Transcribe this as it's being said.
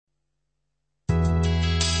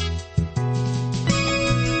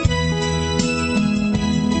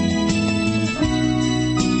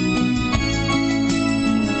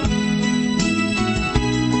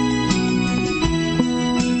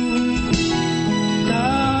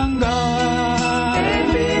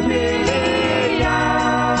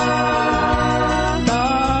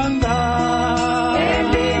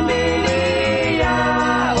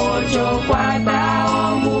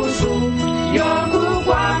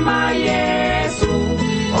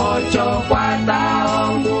ocho kwata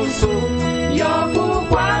ongusu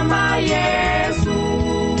yokukwama Yesu.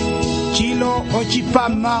 Chilo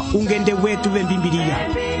ochipama ungende wetu bembimbiriya.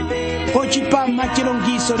 Ochipama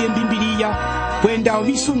chilongiso lyembimbiliya kwenda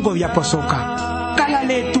obisungo byaposoka. Kala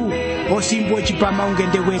letu osimbu ochipama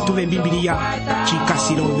ungende wetu bembimbiliya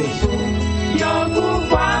chikasilobe.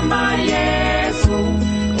 Yokukwama Yesu,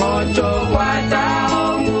 ocho kwata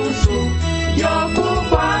ongusu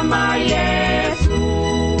yokukwama Yesu.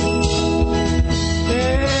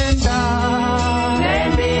 Enda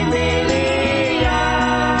lembimbiliya,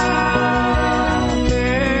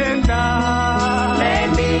 enda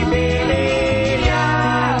lembimbiliya,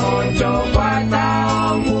 ocho kwata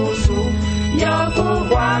ongusu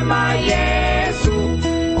yokukwama Yesu,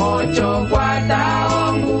 ocho kwata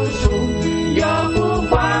ongusu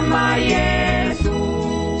yokukwama Yesu.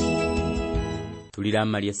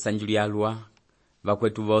 Tulirama lyesanju lyalwa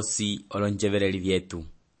bakwetu bosi olonjebereri byetu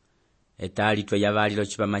etali twayabalilo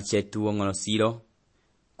chipama chetu ongolosilo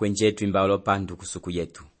kwenjetu imbalo pandu kusuku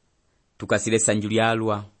yetu tukasile sanju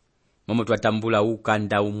lyalwa momo twatambula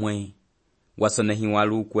ukanda umwe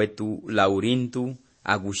wasonehiwalu kwetu Laurindu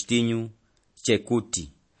Agustinyu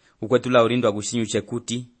Chekuti ukwetu Laurindu Agustinyu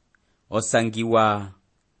Chekuti osangiwa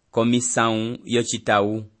komisau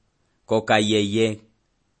yochitau kokayeye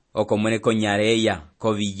okomwene konyareya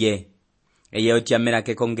koviye eye otiamera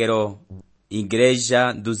ke kongero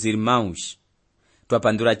Igreja dos Irmãos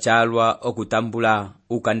twapandura chalwa okutambula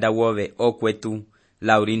ukanda wobe okwetu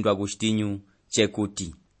Laurindu Agustinyu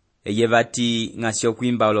Chekuti eye bati ngasio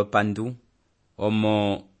kwimba olopandu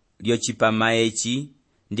omo lyochipama echi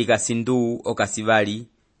ndikasindu okasivali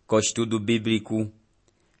koshitudu bibliku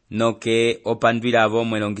noke opandwira abo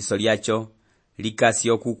mwelongiso lyacho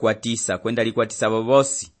likasio kukwatisa kwenda likwatisa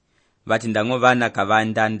bobosi bati ndango bana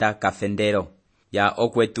kabandanda kafendero ya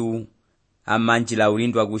okwetu amanji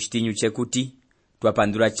Laurindu Agustinyu Chekuti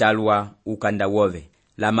twapandura chalwa ukanda wobe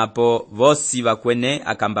lamapo bosi bakwene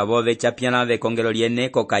akamba bobe chapiana be kongero liene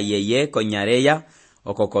kokayeye konyareya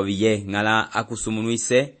okokoviye ngala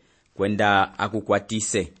akusumunuise kwenda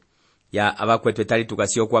akukwatise ya abakwetu etali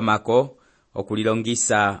tukasio kwa mako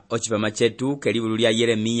okulilongisa ochipama chetu kelibulu lya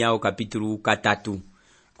Yeremiya okapitulu 3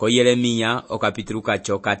 ko Yeremiya okapitulu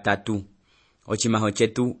kacho 3 ochimaho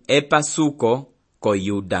chetu epasuko ko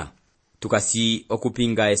Yuda tukasi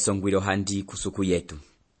okupinga esongwiro handi kusuku yetu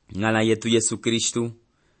ngala yetu Yesu Kristu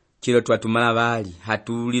chilo twatumala bali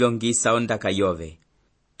hatulilongisa ondaka yove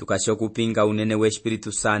tukasi okupinga unene we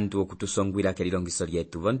Espiritu Santu okutusongwira kelilongiso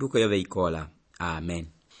lyetu bonduko yove ikola amen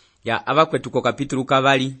ya abakwetu ko kapitulu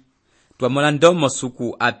kabali twamola ndomo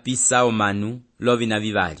suku apisa omanu lovina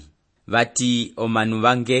bibali bati omanu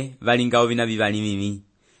bange balinga ovina bibali mimi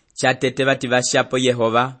chatete bati bashapo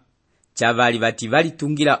Yehova chabali bati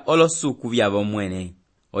balitungira olosuku byabo mwene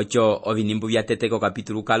ocho ovinimbu byatete ko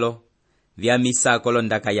kapitulu kalo bya misa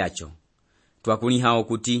kolondaka yacho twakuniha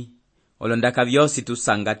okuti olondaka byosi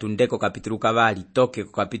tusanga tundeko kapitulu kabali toke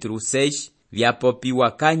ko kapitulu 6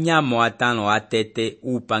 byapopiwa kanyamo atano atete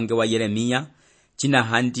upange wa Yeremiya china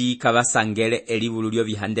handi kabasangele elibulu lyo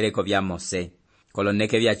bihandeleko bya Mose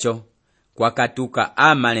koloneke byacho kwakatuka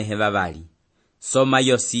amanehe babali soma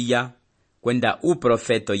Yosiya kwenda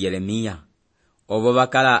uprofeto Yeremiya obo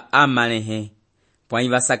bakala amanehe pwani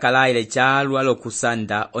basakala ile chalwa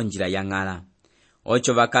lokusanda onjira yangala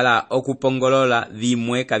ocho bakala okupongolola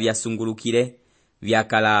bimwe kabyasungulukire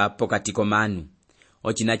byakala pokatiko manu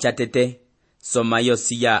ochina chatete soma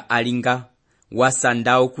Yosiya alinga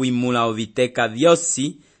wasanda okuimula oviteka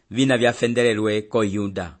vyosi vina byafendelelwe ko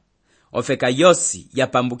Yuda ofeka yosi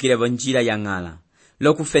yapambukire bonjira yangala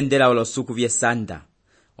lokufendela olosuku byesanda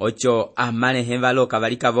ocho amane hemvalo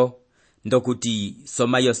kabalikabo ndokuti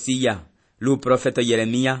soma Yosiya lu profeto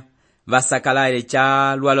Yeremiya basakala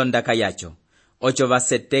echa lwalondaka yacho ocho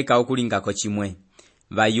baseteka okulingako chimwe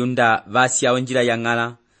bayunda basya onjira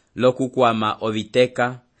yangala lokukwama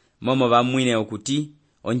oviteka momo bamwine okuti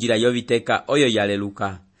onjira yoviteka oyo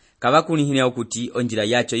yaleluka kabakunihine okuti onjira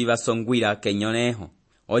yacho ibasongwira kenyoneho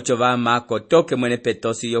ocho bamako toke mwene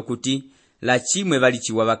petosi yokuti la chimwe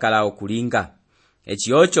balichiwa bakala okulinga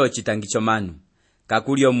echi ocho chitangicho manu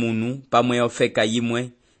kakuli omunu pamwe ofeka yimwe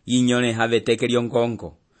yinyone habeteke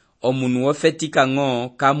lyongongo omunu ofetika ngo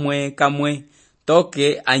kamwe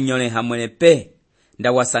toke anyone hamwene pe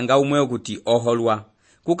ndawasanga umwe okuti oholwa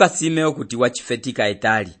kukasime okuti wachifetika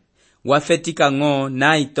etali wafetika ngo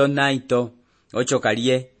naito ocho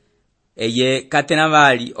kalie eye katena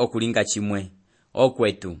bali okulinga chimwe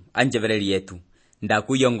okwetu anjevereli yetu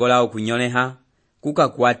ndakuyongola okunyoneha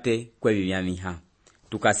kukakwate kwebibyamiha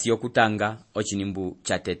tukasio kutanga ochinimbu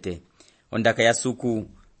chatete ondaka yasuku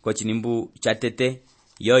ko chinimbu chatete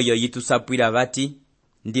yoyo yitusapwila bati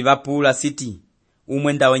ndibapula siti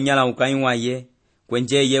umwe ndawonyala ukai waye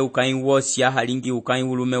kwenjeye ukai wosya halingi ukai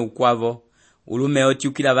ulume ukwavo ulume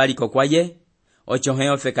otyukila baliko kwaye ocho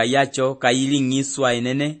heo feka yacho kayilingiswa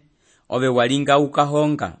enene obe walinga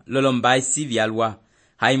ukahonga lolombaisi byalwa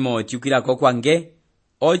haimo otyukila kokwange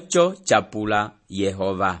ocho chapula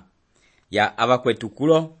Yehova ya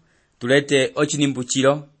abakwetukulo tulete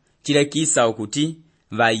ochinimbuchilo chilekisa okuti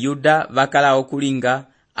Vayuda vakala okulinga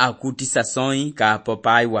akuti sasoi ka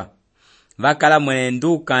popaiwa vakala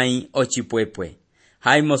mwenendukai ochipwepwe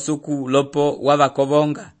haimo suku lopo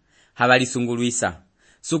wabakobonga habalisungulwisa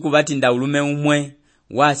suku batinda ulume umwe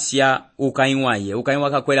wasya ukaiwaye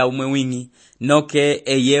ukaiwakakwela umwe wingi noke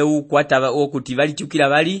eyeu kwataba okuti balichukila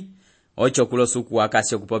bali ocho kulo suku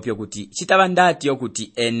wakasyo kupopyo kuti chitabandati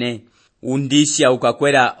okuti ene undisya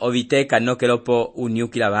ukakwela obiteka noke lopo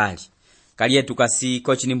uniukila bali kaliye tukasi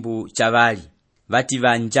kochinimbu chabali bati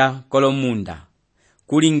banja kolomunda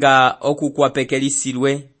kulinga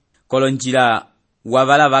okukwapekelisilwe kolonjila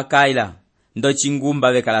wabala bakaila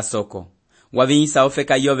ndochingumba bekala soko wabinisa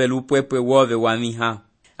ofeka yobe lupwepwe wobe wamiha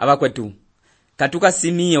abakwetu katuka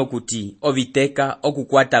simiyo kuti obiteka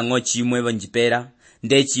okukwata ngochimwe bonjipera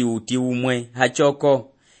ndechi uti umwe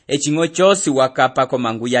hachoko echingo chosi wakapa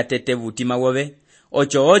komangu ya tete butima wobe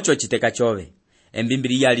ocho chiteka chobe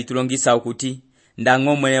embimbiri yali tulongisa okuti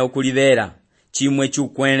ndangomwe okulibera chimwe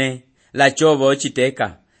chukwene la chobo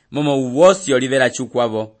chiteka momo uwosi olibera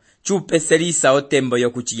chukwabo chupeselisa otembo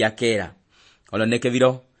yokuchiyakera oloneke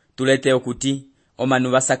biro tulete okuti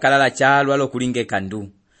omanu basakalala chalwa lokulinge kandu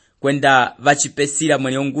kwenda bachipesila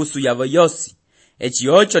mwene ongusu yabo yosi echi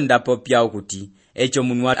ocho ndapopya okuti echo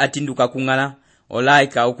munwa atinduka kungala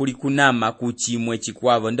olaika okulikunama kuchimwe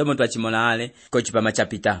chikwavo ndomo twachimona ale kochipama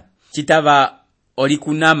chapita chitava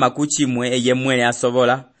olikunama kuchimwe eyemwele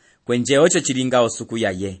asobola kwenje ocho chilinga osuku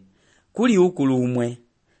yaye kuli ukulu umwe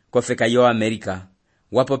kofeka yo Amerika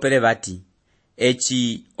wapopele bati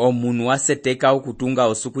echi omunu waseteka okutunga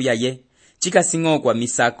osuku yaye chikasingo kwa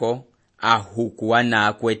misako ahukuwana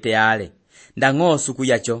akwete ale ndango osuku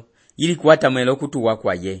yacho ili kuwata mwelo kutuwa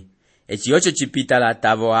kwaye echi ocho chipita la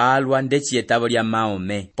tabo alwa ndechi etabo lya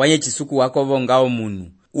maome pwanye chisuku wakobonga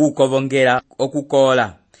omunu ukobongela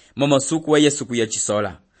okukola momo suku weye suku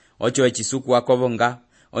yochisola ocho echisuku wakobonga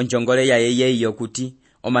onjongole ya yeye iyo kuti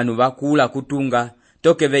omanu bakula kutunga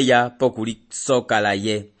tokebeya pokuli sokala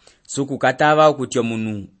ye suku kataba okuti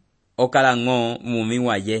omunu okala ngo mumi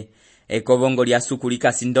waye ekobongo lya suku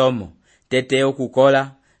likasindomo tete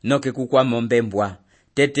okukola noke kukwa mombembwa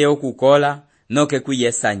tete okukola noke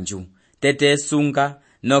kuyesanju tete sunga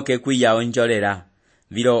noke kuya onjolera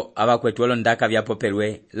vilo abakwetwolo ndaka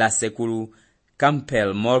byapopelwe la sekulu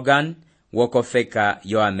Campbell Morgan wokofeka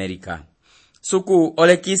yo Amerika suku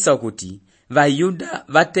olekisa okuti Vayuda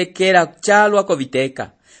vatekera chalwa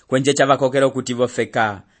koviteka kwenje chavakokera okuti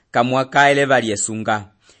vofeka kamwakaele valyesunga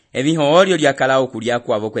ebiho olyo lyakala okulya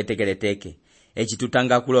kwabo kwetekereteke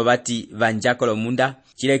echitutanga kulo bati vanja kolomunda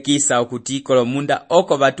chilekisa okuti kolomunda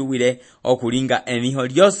oko batuwile okulinga emiho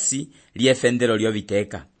lyosi lyefendero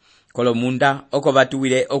lyobiteka kolomunda oko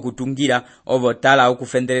batuwile okutungira obotala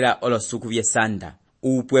okufenderera olosuku byesanda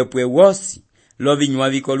upwepwe wosi lobinywa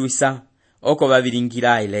bikolwisa oko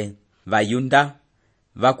babilingira ile Vayunda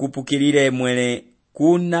vakupukilire mwele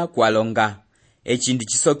kuna kwalonga echindi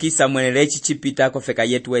chisokisa mwele lechi chipita kofeka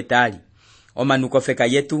yetu etali omanu kofeka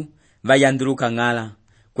yetu vayanduluka ngala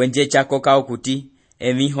kwenje chako kao kuti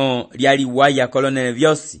emiho lyali waya kolonele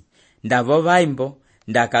vyosi ndavo vaimbo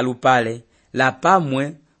ndakalupale la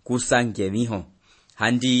pamwe kusange miho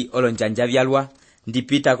handi olonjanja vyalwa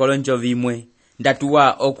ndipita kolonjo vimwe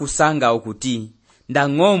ndatuwa okusanga okuti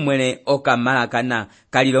ndangomwele okamala kana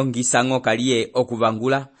kalilongisa ngo kaliye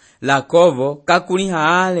okuvangula lakovo kakuli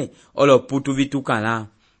haale oloputu vitukala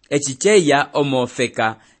echicheya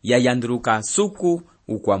omofeka yayanduluka suku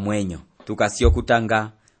ukwa mwenyo tukasio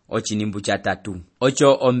kutanga ochinimbu cha tatu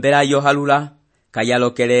ocho ombela yohalula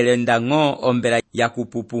kayalokelele ndango ombela ya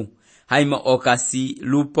kupupu haimo okasi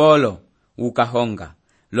lupolo ukahonga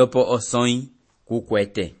lopo osoi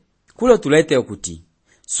kukwete kulo tulete okuti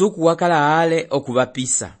suku wakala ale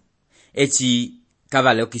okubapisa echi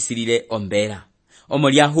kavale okisilile ombela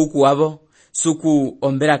omolya huku wabo suku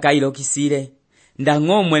ombela kailo kisile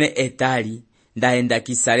ndango mwene etali ndaenda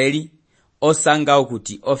kisaleli osanga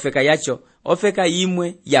okuti ofeka yacho ofeka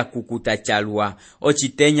imwe ya kukuta chalwa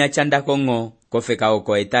ochitenya chandakongo kofeka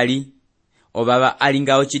oko etali obaba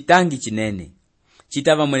alinga ochitangi chinene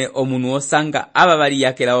chitava mwene omunu osanga aba bali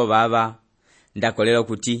yakela obaba ndakolero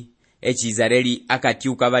kuti echizareli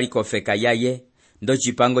akatiuka bali kofeka yaye ndo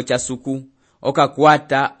chipango cha suku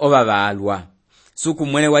okakwata obaba alwa suku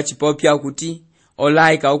mwene wachipopya okuti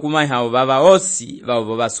olaika okumaiha baba osi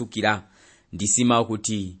babo basukira ndisima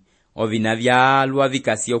okuti ovina byalwa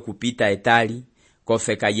vikasi okupita etali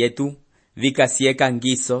kofeka yetu vikasieka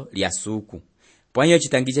ngiso lya suku pwanyo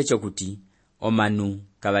chitangiche chokuti omanu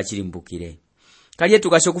kabachilimbukire kalye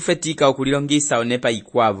tukasho kufetika okulilongisa onepa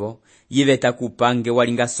ikwavo yiveta kupange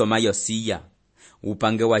walinga soma yosiya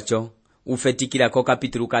upange wacho ufetikira ko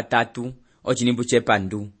kapitulu 3 ochinimbu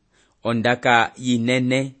chepandu ondaka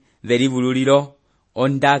yinene verivululiro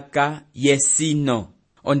ondaka yesino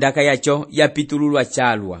ondaka yacho yapitululwa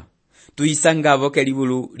chalwa tuisangavo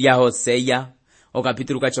kelivulu lya Hoseya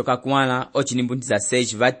okapitulu kacho kakwala ochinimbu ndiza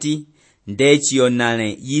 6 vati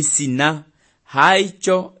ndechionale yisina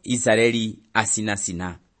haicho Israeli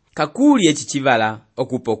asina kakuli echichivala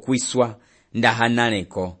okupokwiswa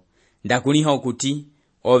ndahanaleko ndakuliha okuti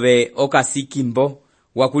ove okasikimbo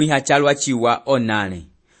wakuliha chalwa chiwa onale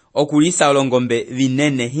okulisa olongombe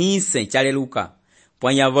vinene hise chaleluka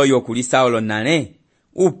pwanyavoyo okulisa olonale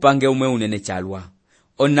upange umwe unene chalwa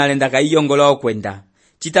onale ndakaiyongola okwenda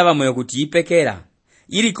chitava moyo kuti ipekera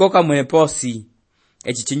ilikoka mwene posi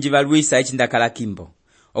echichinjiva luisa echindakala kimbo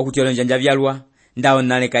okuti olonjanja vyalwa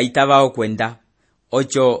ndaonale kaitava okwenda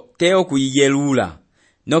ocho teo kuyiyelula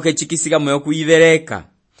noke chikisika moyo kuyivereka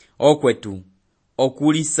okwetu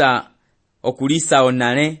okulisa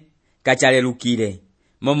onale kachalelukire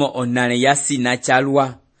momo onale yasina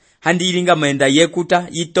chalwa handi ilinga mwenda yekuta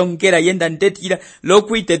yitongera yenda ndetira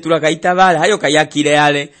lokuitetula kaitavale hayo kayakire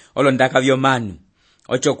ale olondaka vyomanu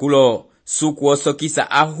ocho kulo suku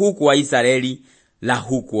osokisa ahuku wa Israeli la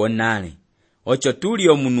huku onale ocho tuli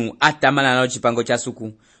omunu atamana na chipango cha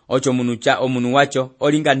suku ocho omunu wacho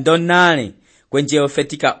olinga ndonale kwenje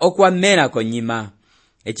ofetika okwamera konyima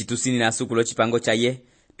echitusini na suku lo chipango cha ye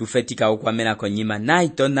tufetika okwamera konyima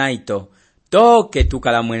naito toke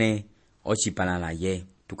tukala mwene ochipanala ye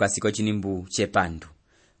tukasiko chinimbu chepandu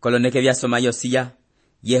koloneke byasoma yosiya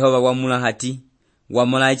Yehova wamula hati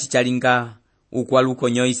wamola echichalinga ukwaluko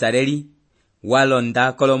nyo Israeli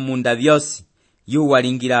walonda kolomunda byosi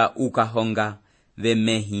yuwalingira ukahonga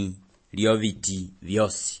vemehi lioviti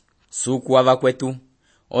byosi suku wava kwetu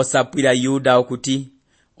osapwila Yuda okuti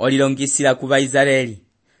olilongisila kuva Israeli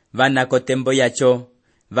vanako tembo yacho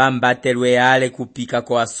vambatelwe ale kupika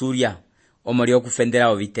ko Asuria omoli okufendera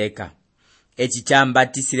oviteka echi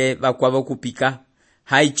chambatisile vakwavo kupika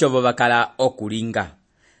haichovo vakala okulinga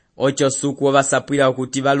ocho suku ovasapwila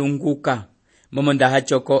okuti valunguka momonda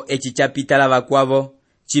hachoko echi chapitala vakwavo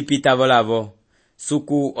chipita volavo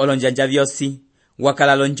suku olonjanja vyosi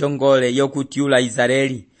wakala lonjongole yokutiula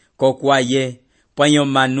Israeli kokwaye pwanyo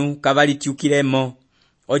manu kavalitiukilemo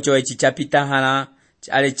ocho echi chapita hala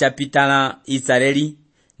ale chapitala Israeli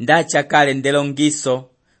ndachakale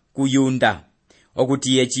ndelongiso kuyunda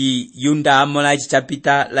okuti echi yunda amola echi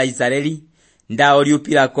chapita la Israeli nda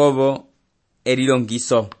oliupila kovo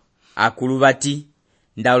elilongiso akuluvati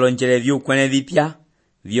nda olonjele vyukwene vipya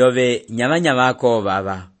vyove nyamanyama ko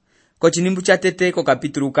baba kochinimbu chatete ko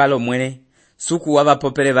kapitulu kalo mwene suku wava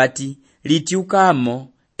popele vati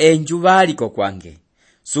litiukamo enjuvali ko kwange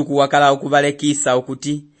suku wakala okuvalekisa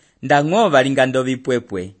okuti ndang'ova linga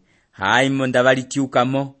ndovipwepwe haimo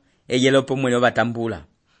ndavalitiukamo eyelopo mwene ovatambula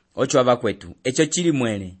ocho wava kwetu echo chili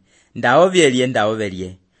mwene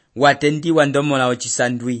ndaovelye watendiwa ndomola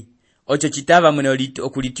ochisandwi ocho chitava mwene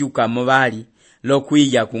okulitiukamo vali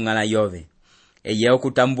lokwiya kung'ala yove eye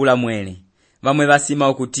okutambula mwene vamwe vasima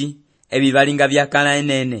okuti ebi valinga byakala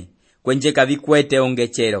enene kwenjeka vikwete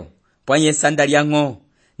ongechero pwanye sanda lyang'o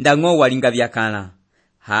ndang'o walinga byakala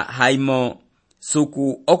haimo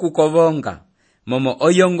suku okukovonga momo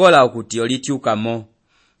oyongola okuti olitiukamo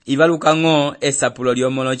ivalukang'o esapulo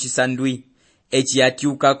lyomolo chisandwi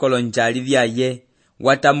echiyatiuka kolonjali vyaye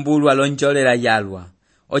watambulwa lonjolela yalwa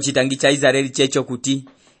ochitangi cha Israeli checho kuti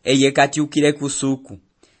eye katiukile kusuku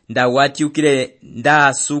ndawatiukile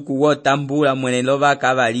nda suku wotambula mwene lova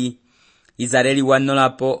kavali Israeli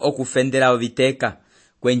wanolapo okufendera oviteka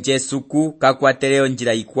kwenje suku kakwateleo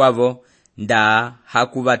njira ikwavo nda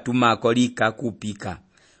hakuvatuma kolika kupika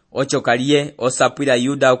ocho kaliye osapwila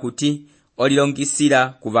Yuda okuti olilongisila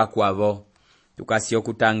kuva kwavo tukasi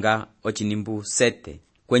okutanga ochinimbu 7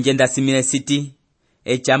 kwenje ndasimile siti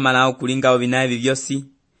echamala okulinga ovinaye vivyosi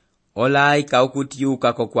olaika okuti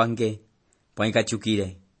yukako kwange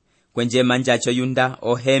pwanikachukile kwenje manjacho Yunda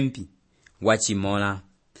ohempi wachimola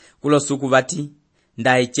kulo suku vati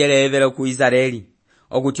ndaichele evelo ku Israeli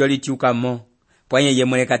okuti olitiukamo pwanye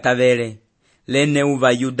yemwele katavele lene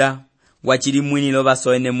uva Yuda wachili mwini lo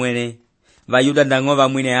vasoene mwene vayuda ndang'ova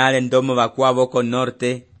mwine ale ndomo vakwavo ko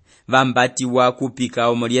norte vambatiwa kupika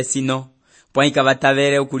omoliesino pwanika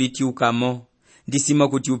vatavele okulitiukamo ndisimo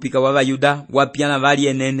kuti upika wa Bayuda wapyana vali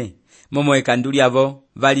enene momo ekanduli avo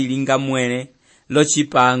vali linga mwene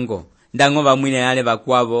lochipango ndango vamwine yale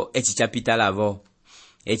vakwavo echichapita lavo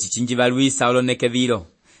echi chinjiva Luisa olonekevilo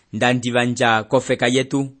ndandivanja kofeka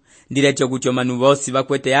yetu ndiletyo kuti omanu vosi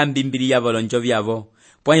vakwete yambimbili yavo lonjo vyavo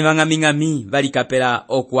pwanyi vang'aming'ami valikapela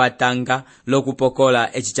okuatanga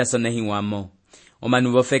lokupokola echichasonehiwamo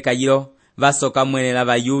omanu vofeka yilo vasoka mwene la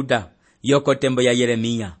Bayuda yoko tembo ya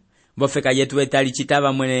Yeremiya vofeka yetu etali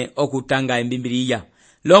chitava mwene okutanga embimbiliya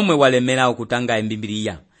lomwe walemela okutanga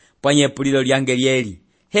embimbiliya pwanyi epulilo lyange lyeli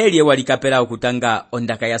heli walikapela okutanga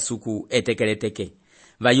ondaka ya suku etekeleteke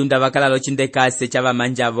Bayuda vakalalo chindekase chava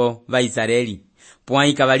manjavo va Israeli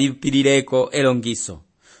pwanyi kavalipilileko elongiso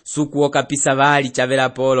suku okapisa vali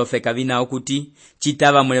chavelapo olofeka vina okuti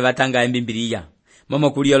chitava mwene vatanga embimbiliya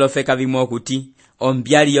momo kuli olofeka vimwe okuti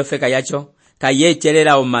ombyali yofeka yacho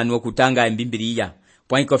kayechelela omanu okutanga embimbiliya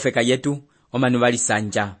pwanyi kofeka yetu omanu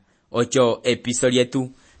valisanja ocho episo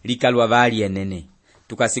lyetu likalwa vali enene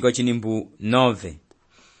tukasiko chinimbu 9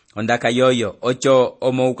 ondaka yoyo ocho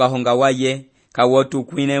omo ukahonga waye kawotu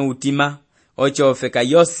kwine utima ocho ofeka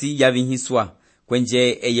yosi yavinhiswa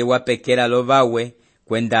kwenje eye wapekela lovawe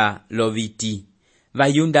kwenda loviti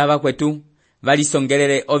Bayuda vakwetu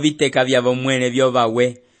valisongelele oviteka vyavo mwene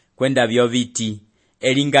vyovawe kwenda vyoviti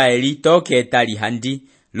elinga eli toke etali handi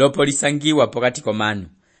lopo lisangiwa pokati komanu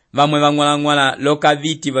vamwe vang'wala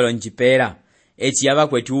lokaviti valonjipela echi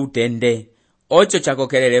yavakwetu utende ocho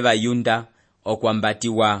chakokelele Bayuda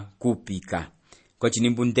okwambatiwa kupika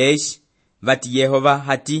kochinimbu ndeshi vati Yehova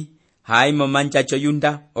hati haimo manchacho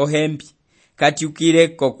Yunda ohembi katiukile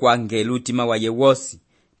kokwange lutima wa yewosi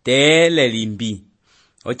tele limbi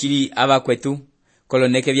ochili avakwetu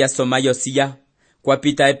koloneke vya soma yosiya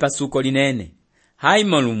kwapita epasuko linene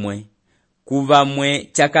haimo lumwe kuva mwe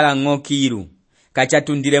chakalango kiru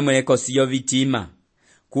kachatundile mwene kosiyo vitima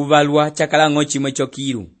kuvalwa chakalango chimwe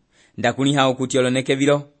chokiru ndakuniha okuti oloneke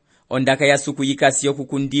vilo ondaka ya suku yikasiyo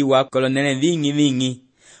kukundiwa kolonene vingi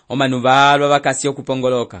omanu valwa vakasiyo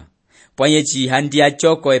kupongoloka pwanye chihandi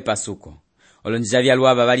achoko epasuko olonjija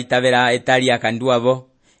vyalwava valitavela etali akanduwavo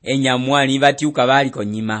enyamwani vatiuka vali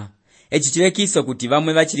konyima echichilekiso kuti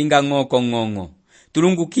vamwe vachilinga ng'oko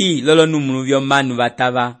tulunguki lolo numulu vyomanu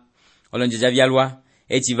vatava olonjija vyalwa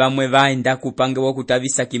echi vamwe vaenda kupange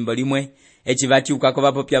wokutavisa kimbo limwe echi vatiukako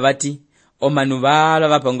vapopya vati omanu valwa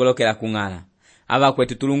vapongolokela kung'ala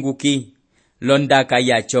avakwetu tulunguki londaka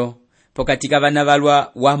yacho pokatika vana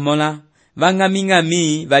valwa wamola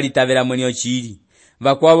vang'aming'ami valitavela mweni ochili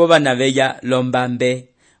vakwavo vanaveya lombambe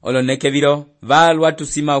oloneke vilo valwa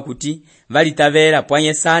tusima okuti valitavela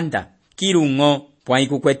pwanye sanda kilung'o pwanyi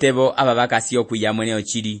kukwetevo ava vakasiyo kwiya mweni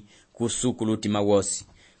ochili kusuku lutima wosi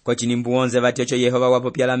kochinimbu 11 vati ocho Yehova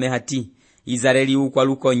wapopyalame hati Israeli ukwa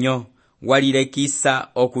lukonyo walilekisa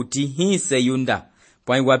okuti hise Yunda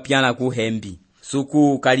pwanyi wapyana kuhembi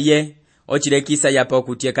suku kaliye ochilekisa yapo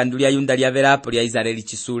okuti ekanduli ya Yunda lyavelapo lya Israeli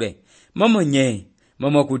chisule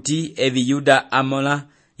momo kuti evi Yuda amola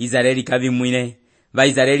Israeli kavimwine va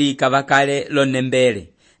Israeli kavakale lonembele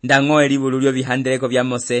ndango elibululyo vihandeleko vya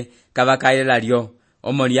Mose kavakale lalyo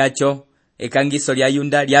omo lyacho ekangiso lya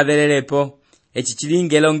Yunda lyavelelepo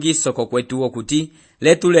echichilinge longiso kokwetu okuti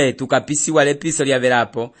letu kapisiwa lepiso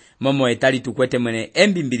lyavelapo momo etali tukwete mwene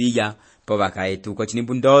embimbiliya po vakaetu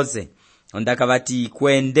kochinimbu 12 ondaka vati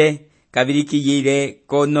kwende kabilikiyile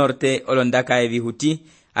ko norte olondaka evihuti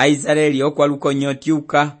a Israeli okwa lukonyo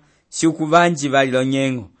tiuka siukuvanji vali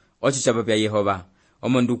lonyengo ocho chapopya Yehova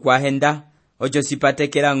omondu kwahenda ocho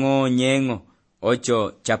sipatekela nyengo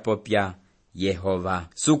ocho chapopya Yehova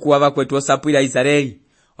suku wavakwetu osapwila Israeli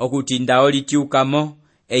okuti ndaoli tiukamo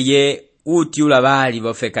eye utiula vali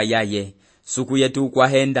vofeka yaye suku yetu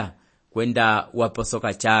kwahenda kwenda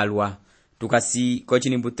waposoka chalwa tukasi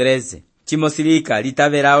kochinimbu 13 chimosilika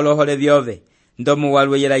litavela olohole vyove ndomu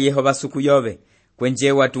walweyela Yehova suku yove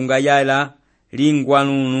kwenje watunga yala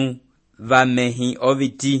lingwanunu vamehi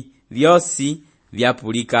oviti vyosi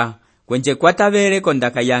vyapulika kwenje kwatavele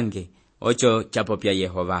kondaka yange ocho chapopya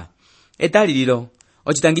Yehova etali lilo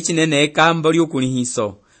ochitangi chinene ekambo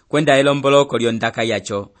lyukulihiso kwenda elomboloko lyondaka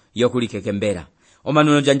yacho yokulikekembera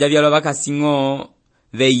omanuno janja vyalo vakasing'o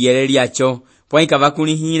veiyele lyacho pwaika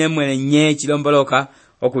vakulihile mwene nye chilomboloka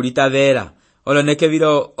okulitavela oloneke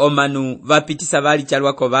vilo omanu vapitisa vali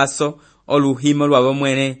chalwako vaso oluhimo lwavo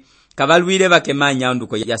mwene kavalwile vakemanya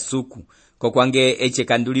onduko ya suku kokwange eche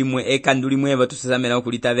kandulimwe evo tusesamela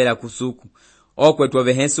okulitavela kusuku okwetu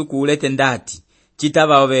ovehensu kuulete ndati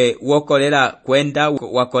chitava ove wokolela kwenda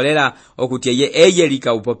wakolela okuti eye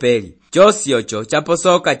lika upopeli chosi ocho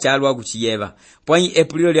chaposoka chalwa kuchiyeva pwanyi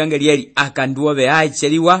epulilo lyange lyeli akanduove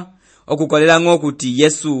aicheliwa okukolera ngo kuti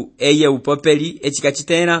Yesu eye upopeli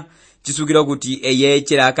echikachitena chisukiro kuti eye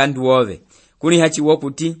chera akanduove kuni hachiwo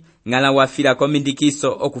kuti ngala wafira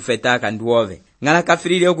komindikiso okufeta akanduove ngala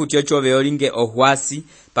kafirire okuti ochove olinge ohwasi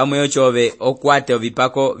pamwe ochove okwate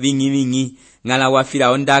ovipako vingi ngala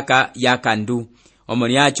wafira ondaka ya kandu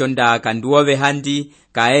omoni acho nda kanduove handi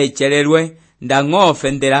kaechelelwe nda ngo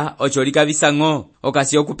ofendera ocholika bisango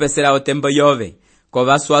okasi okupesera otembo yove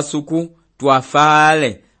kovaswa suku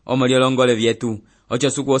tuafale omoliolongole vyetu ocho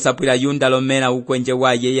suku osapwila yunda lomela ukwenje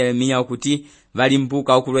waye Yeremiya okuti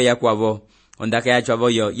valimbuka okulweya kwavo ondaka yacho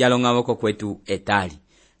avoyo yalong'avoko kwetu etali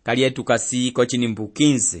kali etu kasi kochinimbu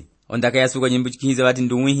 15 ondaka yasuko nyimbu 15 vati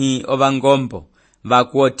nduwihi ovangombo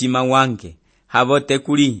vakuotima wange havote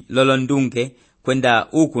kuli lolondunge kwenda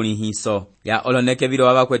ukulihiso ya oloneke vilo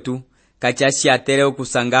wava kwetu kachashi atere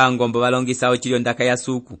okusanga ngombo valongisa ochilio ndaka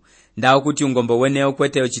yasuku ndao kuti ungombo wene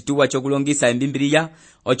okwete ochituwa chokulongisa embimbiliya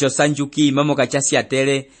ocho sanjuki mamo kachashi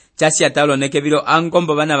atere chashi ataloneke vilo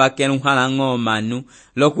angombo vana vakenu halango manu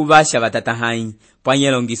lokuvasha vatatahai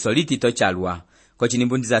pwanyelongiso litito chalwa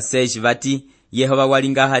kochinimbundiza 6 vati Yehova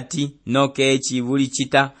walinga hati noke chivuli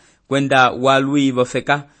chita kwenda walui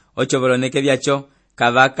vofeka ocho voloneke vyacho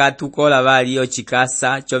kavaka tukola vali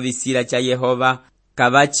ochikasa chovisira cha Yehova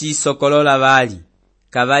kavachi sokolola vali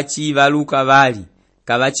kavachi valuka vali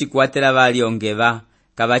kavachi kuatela vali ongeva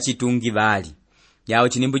kavachi tungi vali yao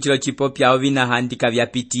chinimbuchilo chipopya ovina handika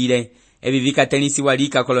vyapitile evi vikatenisi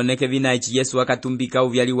walika koloneke vina echi Yesu wakatumbika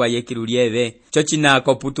uvyali wa yekilulieve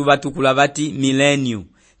chochinako putu vatukula vati millennium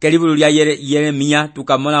kelivulu lya Yeremiya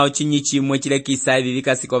tukamona ochinyi chimwe chilekisa evi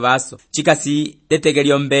vikasiko vaso chikasi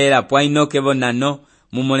tetegeliombela pwainoke vonano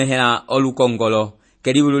mumonehela olukongolo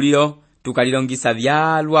kelivulu lilo tukalilongisa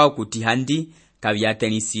vyalwa okuti handi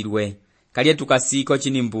kavyatenisirwe kalye tukasiko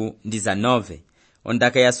chinimbu ndiza 9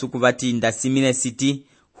 ondaka yasuku vati ndasimile siti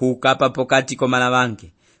hukapa pokati komala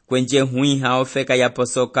vange kwenje huiha ofeka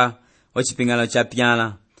yaposoka ochipingalo cha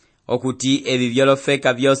pyala okuti evi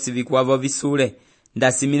vyolofeka vyosi vikuwavo visule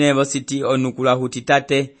ndasimilevo siti onukula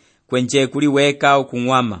hutitate kwenje kuliweka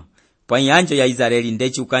okung'wama pwanyanjo ya Israeli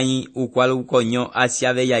ndechi ukanyi ukwalu ukonyo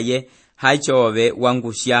asyave yaye hacho ove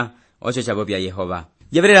wangusya ocho chabo bya Yehova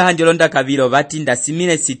yeverera hanjolo ndakavilo vati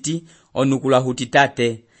ndasimile siti onukula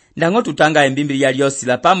hutitate ndango tutanga embimbili ya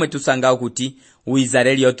lyosila pamwe tusanga kuti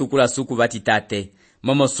uIsraeli otukula suku vati tate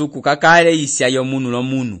momo suku kakale isya yo munu lo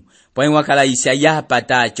munu pwanyi wakala isya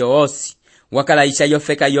yapata acho osi wakala isya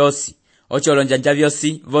yofeka yosi ocho lonjanja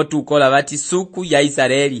vyosi votukola vati suku ya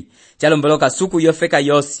Israeli chalomboloka suku yofeka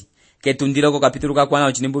yosi ketundiloko kapituluka kwana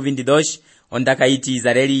ochinimbu 22 ondaka iti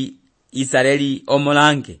Israeli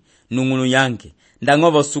omolange nungunu yange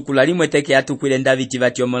ndangovo suku lalimwe teke atukwile ndaviti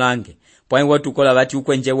vati omolange pwanyi wotukola vati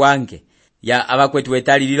ukwenje wange ya abakwetu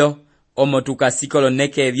wetalililo omo tukasiko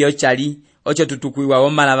loneke vyochali ocho tutukwiwa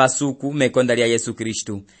omala basuku mekonda lya Yesu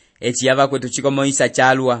Kristu echi abakwetu chikomoisa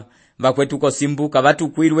chalwa bakwetu kosimbuka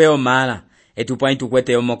batukwirwe omala etupwanyi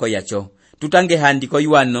tukwete omoko yacho tutange handiko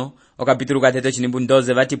yuano okapitulu katete chinimbu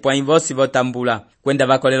 12 vati pwanyi vosi votambula kwenda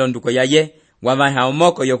bakolelo nduko yaye wamaha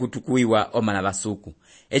omoko yokutukwiwa omala basuku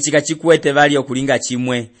echika chikuwete vali okulinga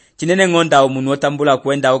chimwe chinene ng'onda omunu otambula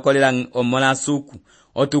kwenda okolela omola suku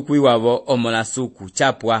otukwiwavo omola suku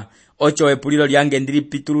chapwa ocho epulilo lyange ndili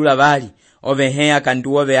pitulula vali ovehe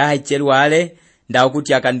akanduove aichelwa ale nda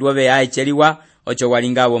okuti akanduove aichelwa ocho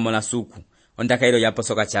walingavo omola suku ondakailo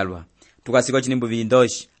yaposoka chalwa tukasiko chinimbu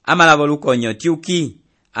 22 amalavo lukonyo tiuki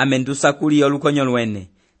amendusa kuli olukonyo lwene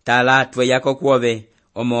tala twe yako kuove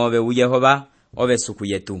omoove uyehova ove suku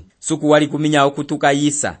yetu suku wali kuminya okutuka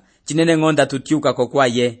yisa chinene ng'onda tutiuka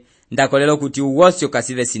kokwaye ndakolelo kuti uwosyo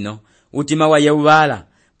kasive sino utima wa yeuvala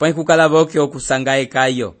pwanyi kukalavoke okusanga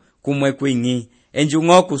ekayo kumwe kwingi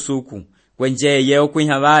enjung'o kusuku kwenje ye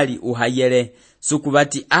okwiha vali uhayele suku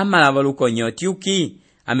bati amalavo lukonyo tiuki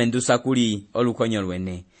amendusa kuli olukonyo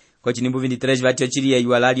lwene kochinimbu 23 vati ochiliye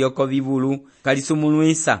yuala lyoko vivulu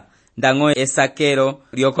kalisumuluisa ndango esakero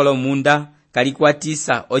lyokolo munda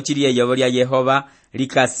kalikwatisa ochiliye yovo lya Yehova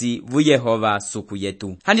likasi vu Yehova suku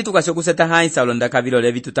yetu handi tukasho kuseta haisa olonda kavilo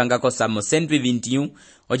levi tutangako Samo 121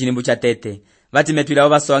 ochinimbu cha tete vati metwila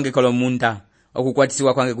ovaso wange kolo munda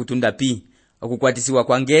okukwatisiwa kwange kutunda pi okukwatisiwa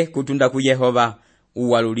kwange kutunda ku Yehova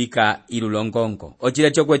uwalulika ilulongongo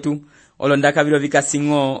ochile chokwetu olonda kavilo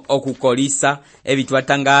vikasing'o okukolisa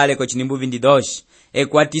evitwatangale kochinimbu 22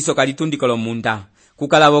 ekwatiso kalitundiko lo munda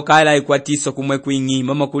kukalavo kala ekwatiso kumwe kwingi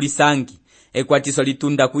momo kulisangi ekwatiso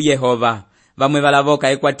litunda ku Yehova vamwe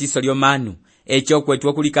valavoka ekwatiso lyomanu echo kwetu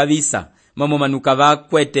okulikavisa momo manuka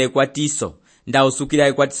vakwete ekwatiso nda usukila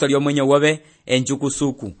ekwatiso lyomwenye wobe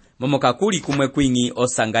enjukusuku momo kakuli kumwe kwingi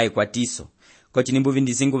osanga ekwatiso Kochinimbu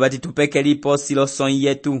vindizingu vati tupeke lipo silo son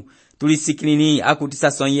yetu. Tulisikilini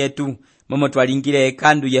akutisa son yetu. Momo twalingile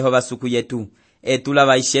ekandu Yehova suku yetu. Etula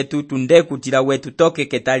vaishetu tunde kutila wetu toke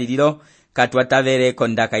ketali lilo. Katwatavele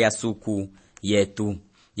kondaka ya suku yetu.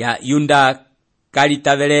 Ya yunda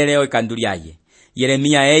kalitavelele o ekandu lyaye.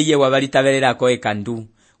 Yeremiya eye wabalitavela ko ekandu.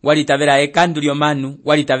 Walitavela ekandu lyomanu.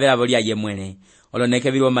 Walitavela volia ye mwene.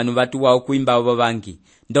 Oloneke vilo manu vatu wa okuimba obo bangi.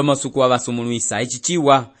 Ndomo suku wa vasumunuisa.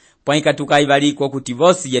 Echichiwa. Pwanika tukaivaliko kuti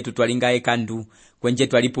vosi yetu twalinga ekandu. Kwenje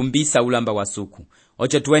twalipumbisa ulamba wa suku.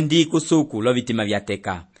 Ocho twendi kusuku lo vitima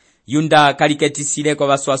vyateka. Yunda kaliketisile kwa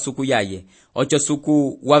vaswa suku yaye. Ocho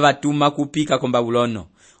suku wavatuma kupika komba ulono.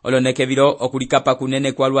 Oloneke vilo okulikapa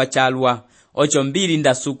kunene kwa lua chalua. Ocho mbili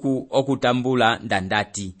nda suku okutambula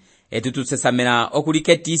ndandati. Tutusesamena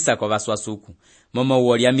okuliketisa kwa vaswa suku. Momo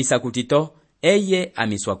uoli amisa kutito. Eye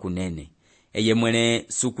amiswa kunene. Eye mwene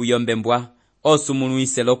suku yombembwa.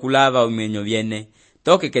 Osumunuise lokulava umenyo vyene.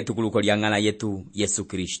 Toke ketukuluko liangana yetu Yesu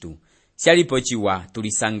Kristu. Sialipo chiwa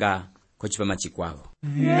tulisanga kochipama chikwavo.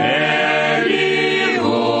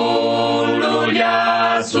 Elihulu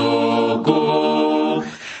lya suku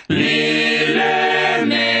lilemela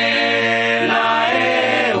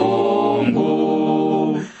eungu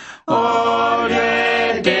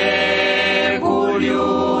olete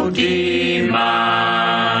kulyutima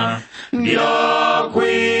byokwimula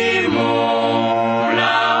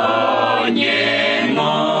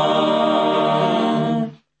onyengo.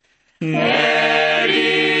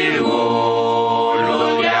 Elihulu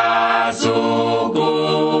lya suku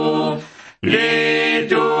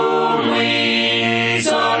litumwiso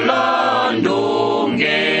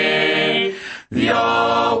londunge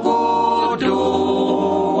vyokutuwa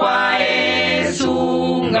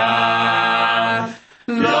esunga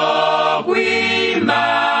lokwimba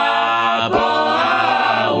poauku.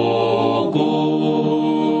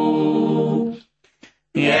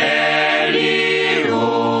 Elihulu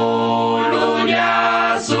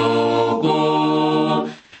lya suku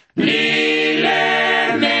lilemela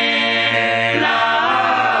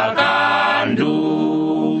kandu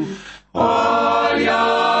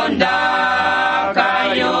olyonda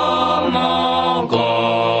kayomoko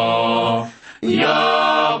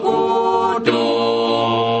yokutupa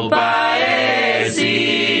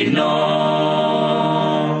esino.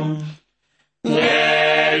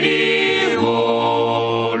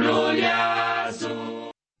 Elihulu lya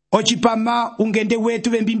suku Ochipama ungende wetu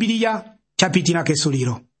vembimbiliya chapitina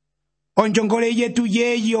kesuliro. Onjongole yetu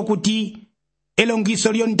yeyi okuti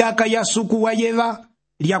elongiso lyondaka ya suku wa yeva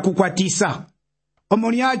lya kukwatisa.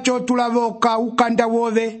 Omoniacho tulavoka ukanda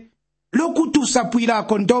wove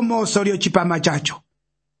lokutusapwilako ndomoso lyo chipama chacho.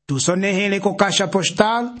 Tusonehele ko kasha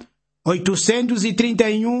postal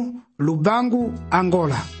 831 Lubangu,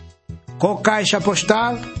 Angola. Ko kasha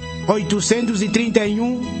postal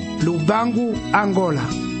 831 Lubangu, Angola.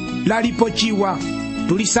 Lalipochiwa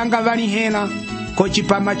tulisanga vanihela ko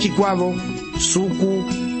chipama chikwavo suku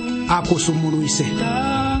akusumuluise.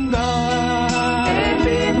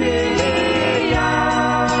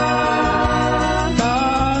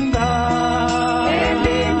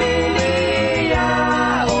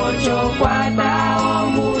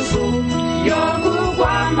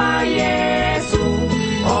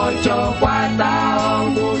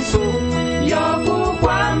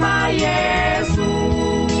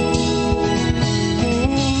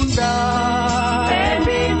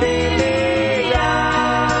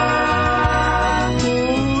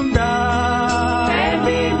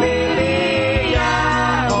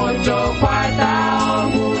 Kwata